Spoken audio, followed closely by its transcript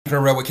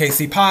Keeping It Real with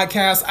KC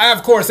podcast. I,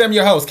 of course, am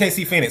your host,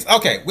 KC Phoenix.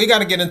 Okay, we got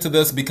to get into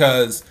this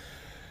because,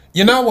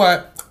 you know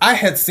what? I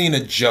had seen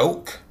a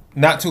joke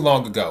not too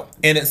long ago,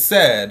 and it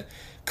said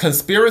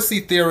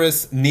conspiracy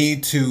theorists have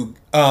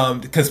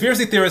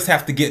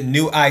to get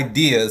new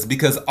ideas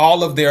because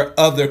all of their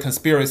other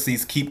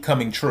conspiracies keep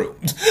coming true.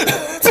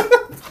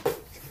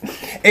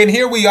 And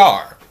here we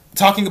are,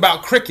 talking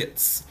about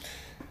crickets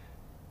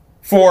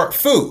for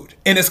food.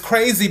 And it's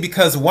crazy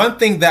because one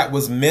thing that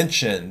was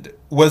mentioned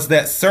was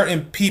that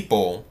certain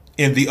people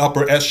in the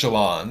upper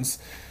echelons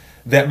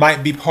that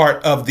might be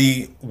part of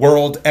the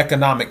World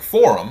Economic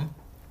Forum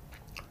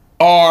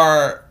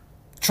are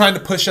trying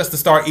to push us to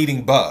start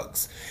eating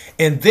bugs.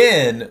 And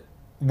then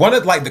one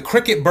of the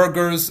cricket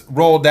burgers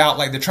rolled out,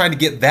 they're trying to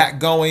get that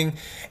going.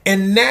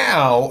 And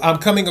now I'm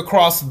coming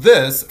across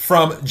this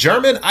from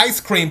German ice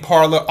cream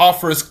parlor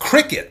offers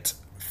cricket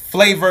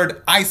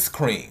flavored ice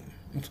cream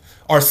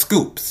or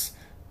scoops.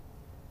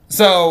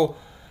 So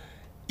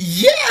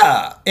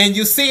yeah, and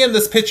you see in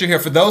this picture here,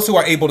 for those who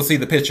are able to see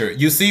the picture,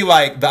 you see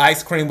the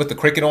ice cream with the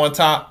cricket on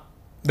top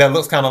that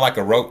looks kind of like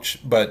a roach,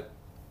 but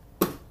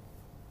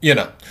you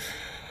know.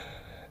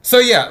 So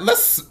yeah,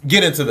 let's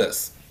get into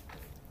this.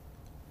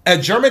 A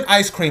German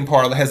ice cream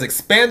parlor has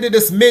expanded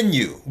its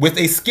menu with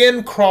a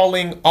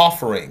skin-crawling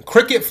offering,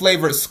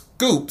 cricket-flavored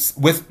scoops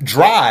with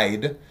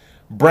dried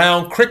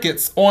brown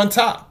crickets on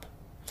top.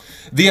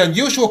 The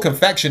unusual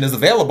confection is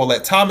available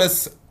at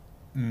Thomas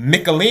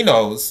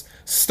Michelino's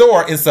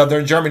store in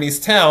southern Germany's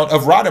town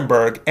of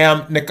Rotenburg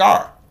am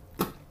Neckar.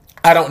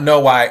 I don't know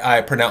why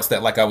I pronounced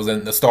that like I was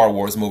in the Star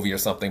Wars movie or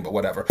something, but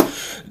whatever.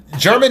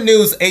 German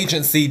news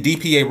agency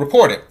DPA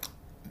reported,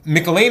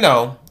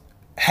 Michelino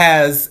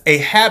has a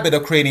habit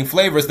of creating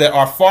flavors that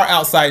are far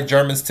outside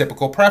Germans'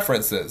 typical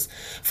preferences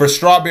for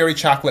strawberry,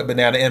 chocolate,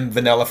 banana, and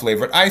vanilla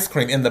flavored ice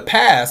cream. In the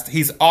past,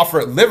 he's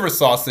offered liver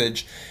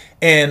sausage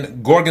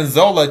and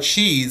gorgonzola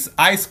cheese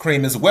ice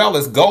cream, as well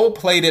as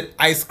gold-plated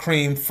ice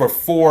cream for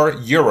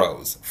 €4,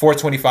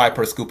 $4.25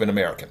 per scoop in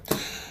American.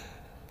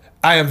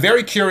 I am a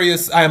very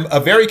curious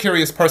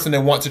person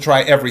and want to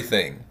try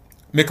everything,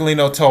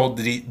 Michelino told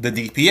the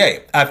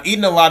DPA. I've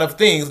eaten a lot of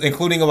things,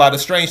 including a lot of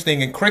strange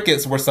things, and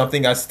crickets were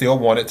something I still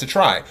wanted to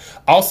try,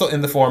 also in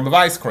the form of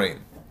ice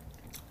cream.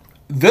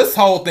 This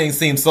whole thing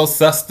seems so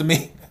sus to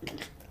me.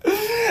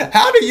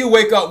 How do you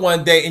wake up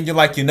one day and you're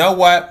like, you know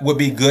what would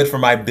be good for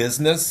my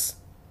business?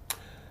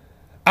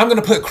 I'm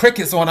going to put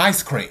crickets on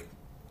ice cream.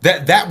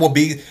 That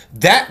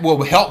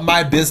will help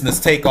my business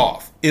take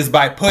off, is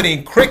by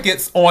putting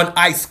crickets on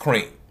ice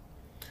cream.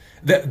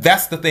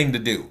 That's the thing to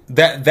do.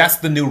 That's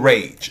the new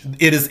rage.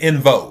 It is in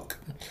vogue.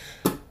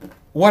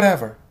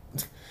 Whatever.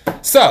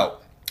 So,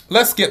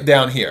 let's skip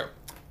down here.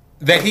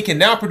 That he can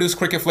now produce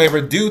cricket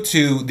flavor due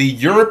to the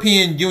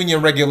European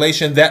Union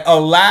regulation that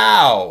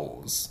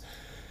allows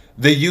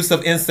the use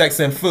of insects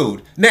in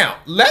food. Now,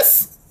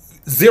 let's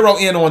zero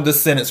in on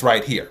this sentence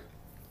right here.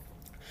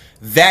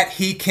 That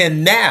he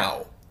can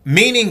now,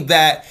 meaning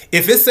that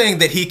if it's saying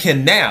that he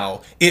can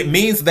now, it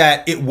means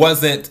that it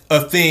wasn't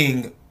a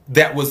thing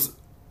that was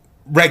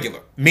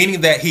regular,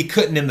 meaning that he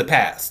couldn't in the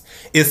past.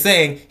 It's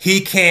saying he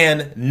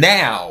can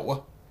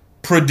now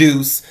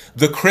produce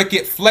the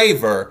cricket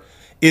flavor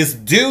is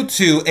due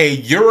to a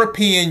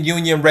European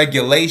Union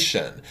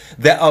regulation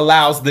that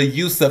allows the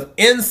use of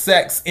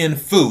insects in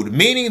food,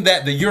 meaning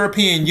that the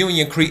European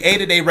Union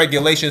created a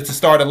regulation to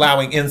start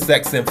allowing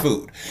insects in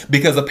food,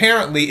 because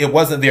apparently it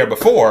wasn't there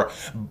before,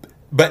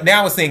 but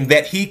now it's saying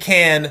that he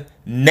can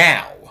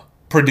now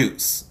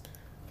produce.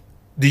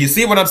 Do you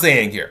see what I'm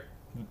saying here?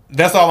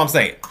 That's all I'm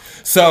saying.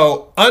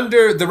 So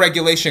under the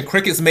regulation,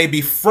 crickets may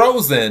be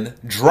frozen,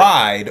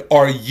 dried,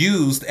 or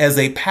used as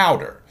a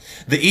powder.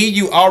 The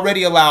EU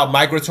already allowed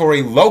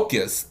migratory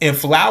locusts and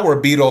flower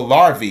beetle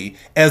larvae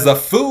as a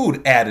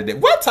food additive.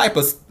 What type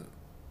of...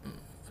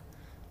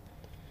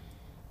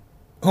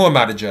 Who am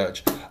I to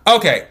judge?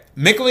 Okay,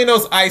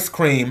 Michelino's ice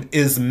cream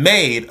is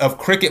made of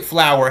cricket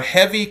flour,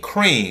 heavy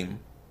cream.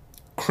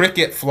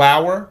 Cricket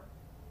flour?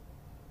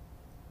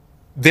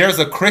 There's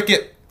a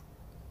cricket...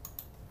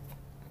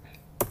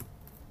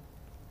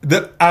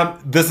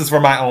 This is for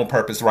my own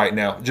purpose right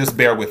now. Just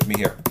bear with me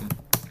here.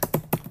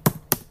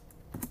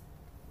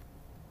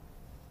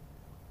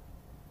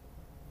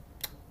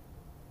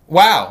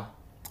 Wow,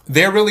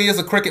 there really is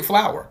a cricket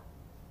flour.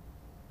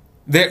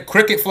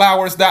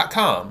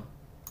 Cricketflowers.com.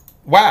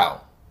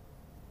 Wow.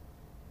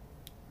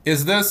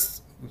 Is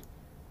this...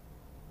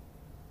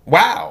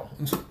 Wow.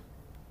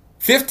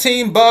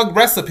 15 bug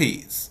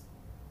recipes.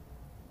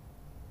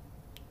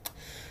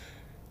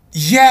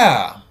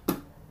 Yeah.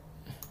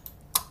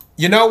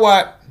 You know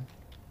what?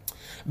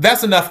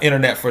 That's enough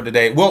internet for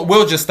today.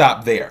 We'll just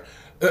stop there.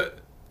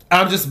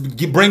 I'm just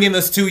bringing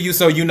this to you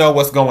so you know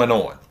what's going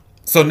on.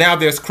 So now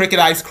there's cricket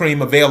ice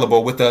cream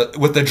available with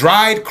the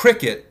dried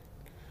cricket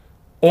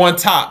on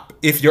top.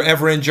 If you're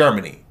ever in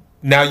Germany,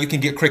 now you can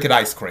get cricket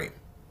ice cream.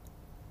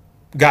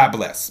 God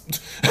bless.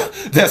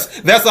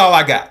 That's all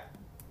I got.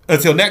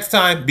 Until next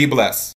time, be blessed.